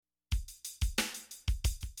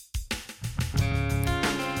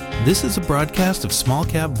This is a broadcast of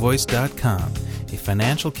SmallCapVoice.com, a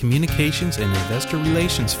financial communications and investor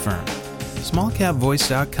relations firm.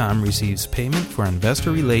 SmallCapVoice.com receives payment for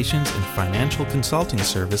investor relations and financial consulting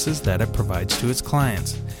services that it provides to its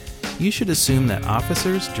clients. You should assume that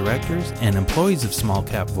officers, directors, and employees of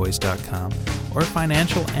SmallCapVoice.com or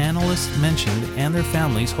financial analysts mentioned and their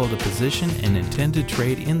families hold a position and intend to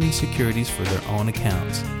trade in these securities for their own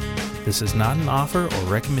accounts. This is not an offer or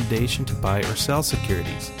recommendation to buy or sell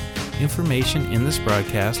securities. Information in this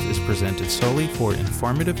broadcast is presented solely for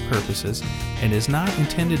informative purposes and is not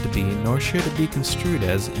intended to be, nor should it be construed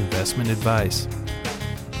as, investment advice.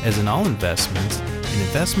 As in all investments, an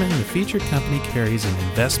investment in the featured company carries an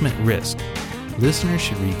investment risk. Listeners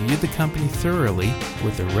should review the company thoroughly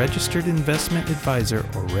with a registered investment advisor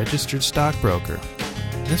or registered stockbroker.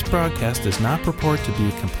 This broadcast does not purport to be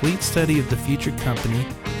a complete study of the featured company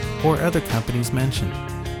or other companies mentioned.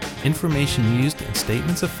 Information used and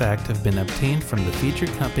statements of fact have been obtained from the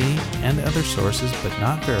featured company and other sources but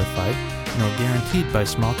not verified nor guaranteed by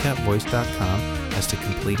SmallCapVoice.com as to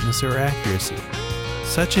completeness or accuracy.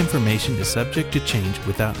 Such information is subject to change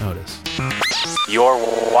without notice. You're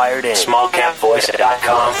wired in.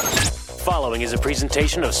 SmallCapVoice.com. Following is a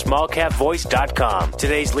presentation of SmallCapVoice.com,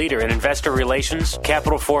 today's leader in investor relations,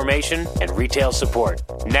 capital formation, and retail support.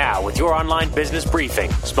 Now, with your online business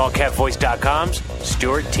briefing, SmallCapVoice.com's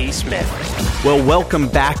Stuart T. Smith. Well, welcome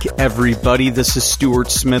back, everybody. This is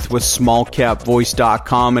Stuart Smith with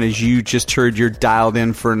SmallCapVoice.com, and as you just heard, you're dialed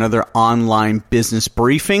in for another online business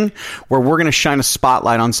briefing where we're going to shine a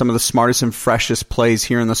spotlight on some of the smartest and freshest plays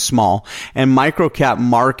here in the small and micro-cap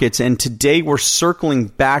markets. And today we're circling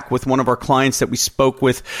back with one of our clients that we spoke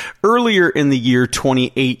with earlier in the year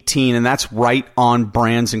 2018, and that's RTON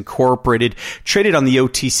Brands Incorporated, traded on the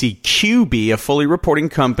OTCQB, a fully reporting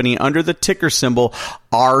company under the ticker symbol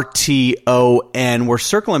RTON. We're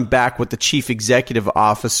circling back with the Chief Executive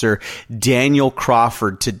Officer, Daniel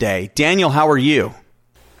Crawford, today. Daniel, how are you?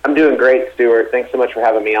 I'm doing great, Stuart. Thanks so much for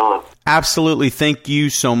having me on. Absolutely. Thank you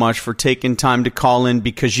so much for taking time to call in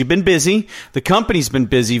because you've been busy. The company's been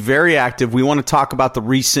busy, very active. We want to talk about the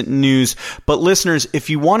recent news. But listeners, if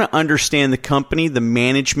you want to understand the company, the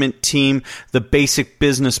management team, the basic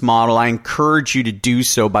business model, I encourage you to do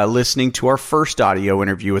so by listening to our first audio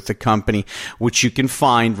interview with the company, which you can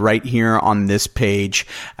find right here on this page.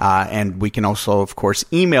 And we can also, of course,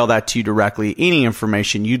 email that to you directly. Any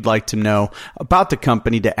information you'd like to know about the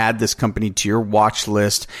company to add this company to your watch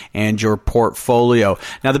list and your portfolio.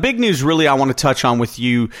 Now, the big news really I want to touch on with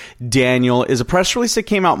you, Daniel, is a press release that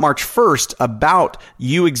came out March 1st about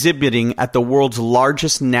you exhibiting at the world's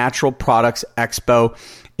largest natural products expo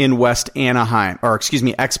in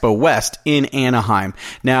Expo West in Anaheim.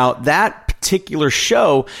 Now, that particular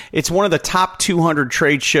show, it's one of the top 200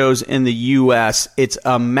 trade shows in the U.S. It's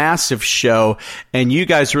a massive show, and you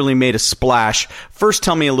guys really made a splash. First,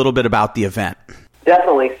 tell me a little bit about the event.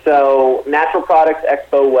 Definitely. So, Natural Products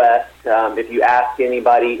Expo West, if you ask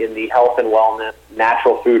anybody in the health and wellness,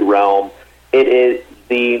 natural food realm, it is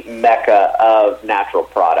the mecca of natural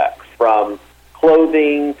products. From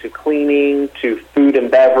clothing to cleaning to food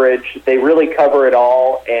and beverage, they really cover it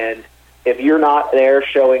all. And if you're not there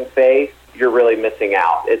showing face, you're really missing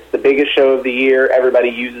out. It's the biggest show of the year. Everybody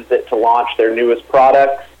uses it to launch their newest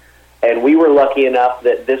products. And we were lucky enough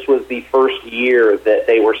that this was the first year that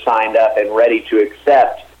they were signed up and ready to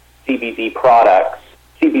accept CBD products,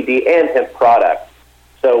 CBD and hemp products.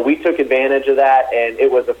 So we took advantage of that, and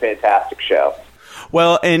it was a fantastic show.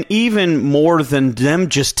 Well, and even more than them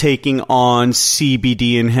just taking on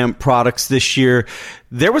CBD and hemp products this year,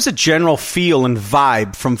 there was a general feel and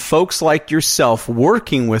vibe from folks like yourself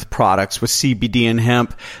working with products with CBD and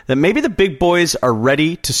hemp that maybe the big boys are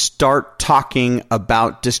ready to start talking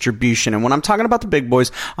about distribution. And when I'm talking about the big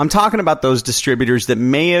boys, I'm talking about those distributors that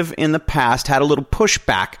may have in the past had a little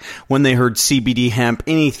pushback when they heard CBD, hemp,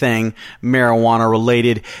 anything marijuana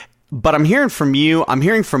related. But I'm hearing from you, I'm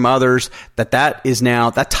hearing from others that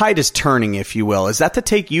that tide is turning, if you will. Is that the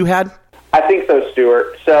take you had? I think so,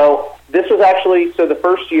 Stuart. So this was actually the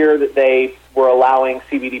first year that they were allowing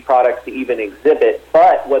CBD products to even exhibit.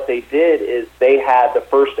 But what they did is they had the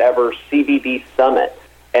first ever CBD summit.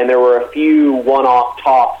 And there were a few one-off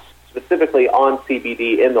talks specifically on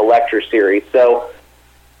CBD in the lecture series. So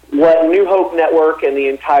what New Hope Network and the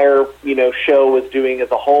entire show was doing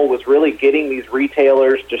as a whole was really getting these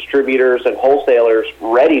retailers, distributors, and wholesalers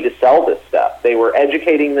ready to sell this stuff. They were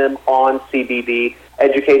educating them on CBD,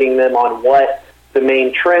 educating them on what the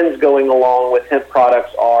main trends going along with hemp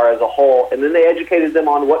products are as a whole, and then they educated them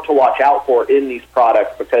on what to watch out for in these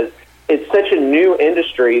products because it's such a new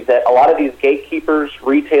industry that a lot of these gatekeepers,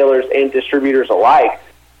 retailers, and distributors alike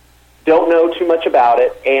don't know too much about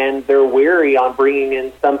it, and they're wary on bringing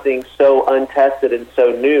in something so untested and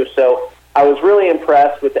so new. So I was really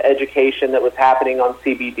impressed with the education that was happening on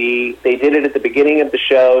CBD. They did it at the beginning of the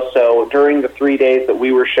show, so during the 3 days that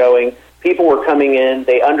we were showing, people were coming in,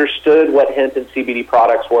 they understood what hemp and CBD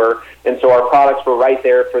products were, and so our products were right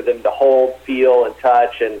there for them to hold, feel, and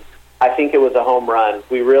touch, and I think it was a home run.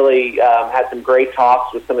 We really had some great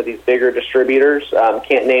talks with some of these bigger distributors.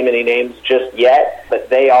 Can't name any names just yet, but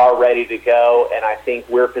they are ready to go, and I think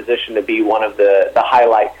we're positioned to be one of the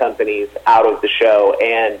highlight companies out of the show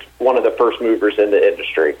and one of the first movers in the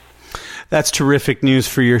industry. That's terrific news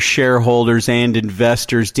for your shareholders and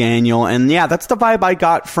investors, Daniel. And yeah, that's the vibe I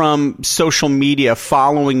got from social media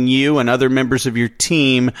following you and other members of your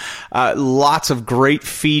team. Lots of great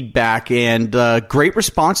feedback and great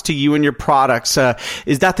response to you and your products.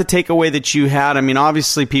 Is that the takeaway that you had? I mean,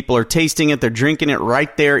 obviously people are tasting it. They're drinking it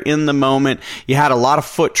right there in the moment. You had a lot of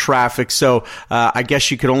foot traffic. So I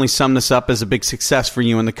guess you could only sum this up as a big success for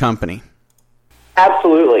you and the company.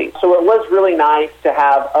 Absolutely. So it was really nice to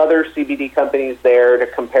have other CBD companies there to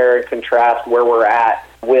compare and contrast where we're at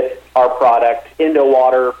with our product. Indo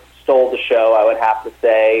Water stole the show, I would have to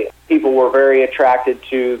say. People were very attracted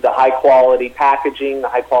to the high-quality packaging, the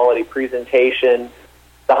high-quality presentation,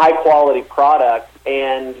 the high-quality product,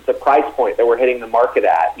 and the price point that we're hitting the market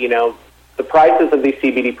at. You know, the prices of these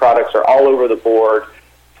CBD products are all over the board.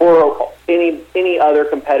 For any other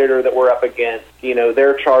competitor that we're up against, you know,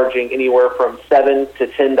 they're charging anywhere from $7 to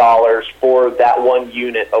 $10 for that one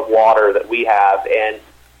unit of water that we have, and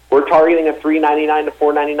we're targeting a $3.99 to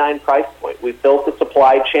 $4.99 price point. We've built the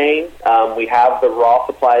supply chain. We have the raw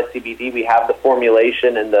supply of CBD. We have the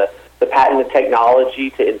formulation and the patented technology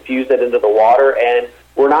to infuse it into the water, and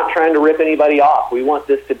we're not trying to rip anybody off. We want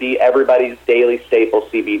this to be everybody's daily staple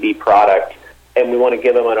CBD product, and we want to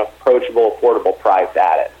give them an approachable, affordable price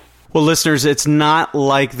at it. Well, listeners, it's not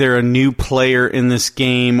like they're a new player in this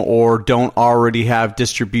game or don't already have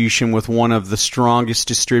distribution with one of the strongest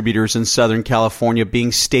distributors in Southern California,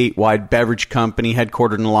 being Statewide Beverage Company,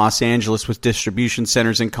 headquartered in Los Angeles with distribution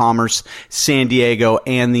centers in Commerce, San Diego,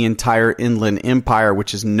 and the entire Inland Empire,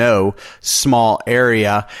 which is no small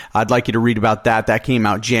area. I'd like you to read about that. That came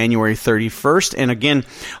out January 31st. And again,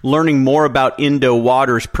 learning more about Indo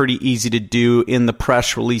Water is pretty easy to do in the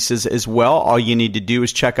press releases as well. All you need to do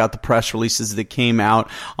is check out the press releases that came out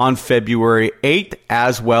on February 8th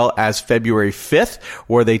as well as February 5th,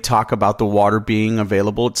 where they talk about the water being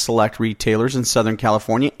available at select retailers in Southern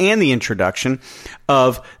California and the introduction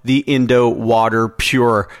of the Indo Water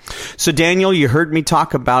Pure. So Daniel, you heard me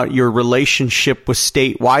talk about your relationship with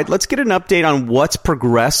Statewide. Let's get an update on what's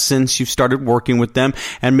progressed since you've started working with them,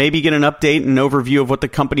 and maybe get an update and overview of what the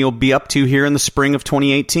company will be up to here in the spring of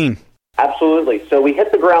 2018. Absolutely. So we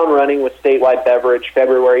hit the ground running with Statewide Beverage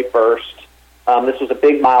February 1st. This was a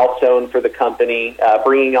big milestone for the company.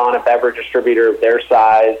 Bringing on a beverage distributor of their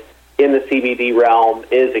size in the CBD realm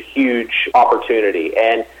is a huge opportunity,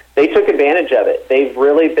 and they took advantage of it. They've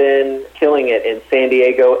really been killing it in San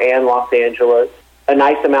Diego and Los Angeles. A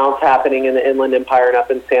nice amount's happening in the Inland Empire and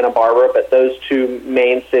up in Santa Barbara, but those two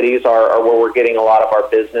main cities are where we're getting a lot of our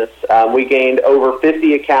business. We gained over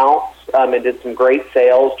 50 accounts and did some great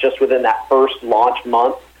sales just within that first launch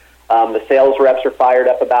month. The sales reps are fired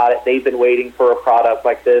up about it. They've been waiting for a product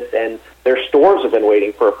like this, and their stores have been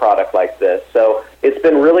waiting for a product like this. So it's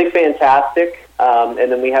been really fantastic, and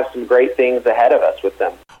then we have some great things ahead of us with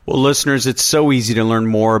them. Well, listeners, it's so easy to learn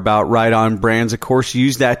more about RTON Brands. Of course,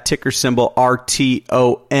 use that ticker symbol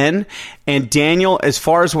RTON. And Daniel, as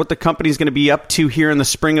far as what the company is going to be up to here in the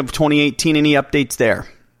spring of 2018, any updates there?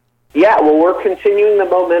 Yeah, well, we're continuing the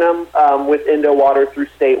momentum with Indo Water through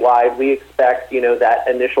Statewide. We expect, that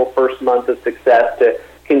initial first month of success to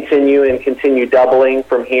continue doubling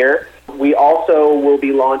from here. We also will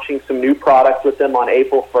be launching some new products with them on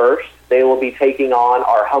April 1st. They will be taking on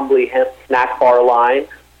our Humbly Hemp snack bar line,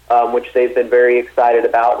 which they've been very excited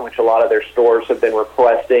about, and which a lot of their stores have been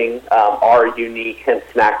requesting our unique hemp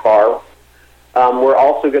snack bar. We're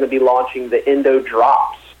also going to be launching the Indo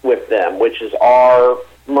Drops with them, which is our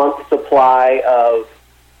month supply of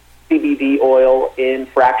CBD oil in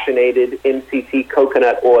fractionated MCT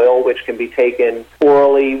coconut oil, which can be taken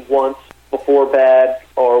orally once before bed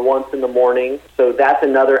or once in the morning. So that's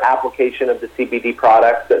another application of the CBD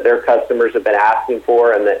products that their customers have been asking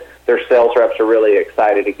for and that their sales reps are really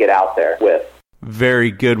excited to get out there with. Very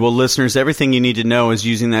good. Well, listeners, everything you need to know is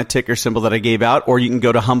using that ticker symbol that I gave out, or you can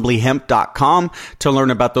go to humblyhemp.com to learn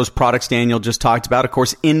about those products Daniel just talked about. Of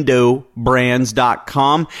course,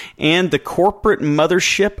 indobrands.com and the corporate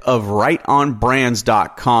mothership of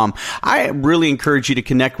RTON I really encourage you to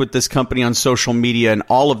connect with this company on social media, and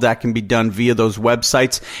all of that can be done via those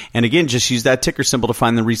websites. And again, just use that ticker symbol to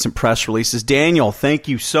find the recent press releases. Daniel, thank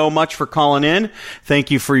you so much for calling in. Thank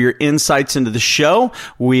you for your insights into the show.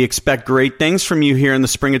 We expect great things from you here in the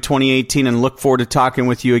spring of 2018 and look forward to talking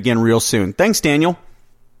with you again real soon. Thanks, Daniel.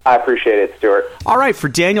 I appreciate it, Stuart. All right, for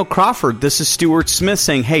Daniel Crawford, this is Stuart Smith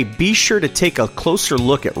saying, hey, be sure to take a closer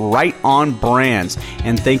look at RTON Brands.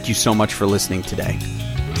 And thank you so much for listening today.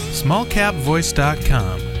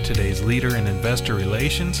 SmallCapVoice.com, today's leader in investor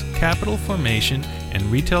relations, capital formation, and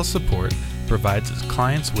retail support, provides its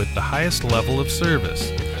clients with the highest level of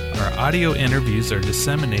service. Our audio interviews are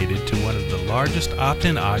disseminated to one of the largest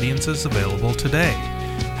opt-in audiences available today.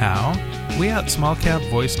 How? We at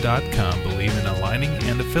SmallCapVoice.com believe in aligning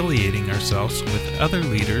and affiliating ourselves with other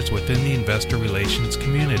leaders within the investor relations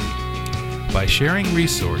community. By sharing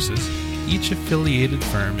resources, each affiliated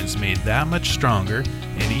firm is made that much stronger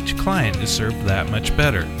and each client is served that much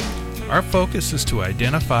better. Our focus is to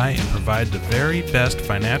identify and provide the very best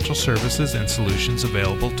financial services and solutions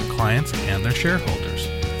available to clients and their shareholders.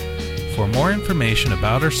 For more information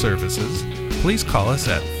about our services, please call us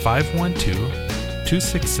at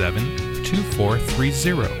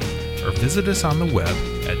 512-267-2430 or visit us on the web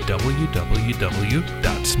at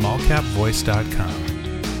www.smallcapvoice.com.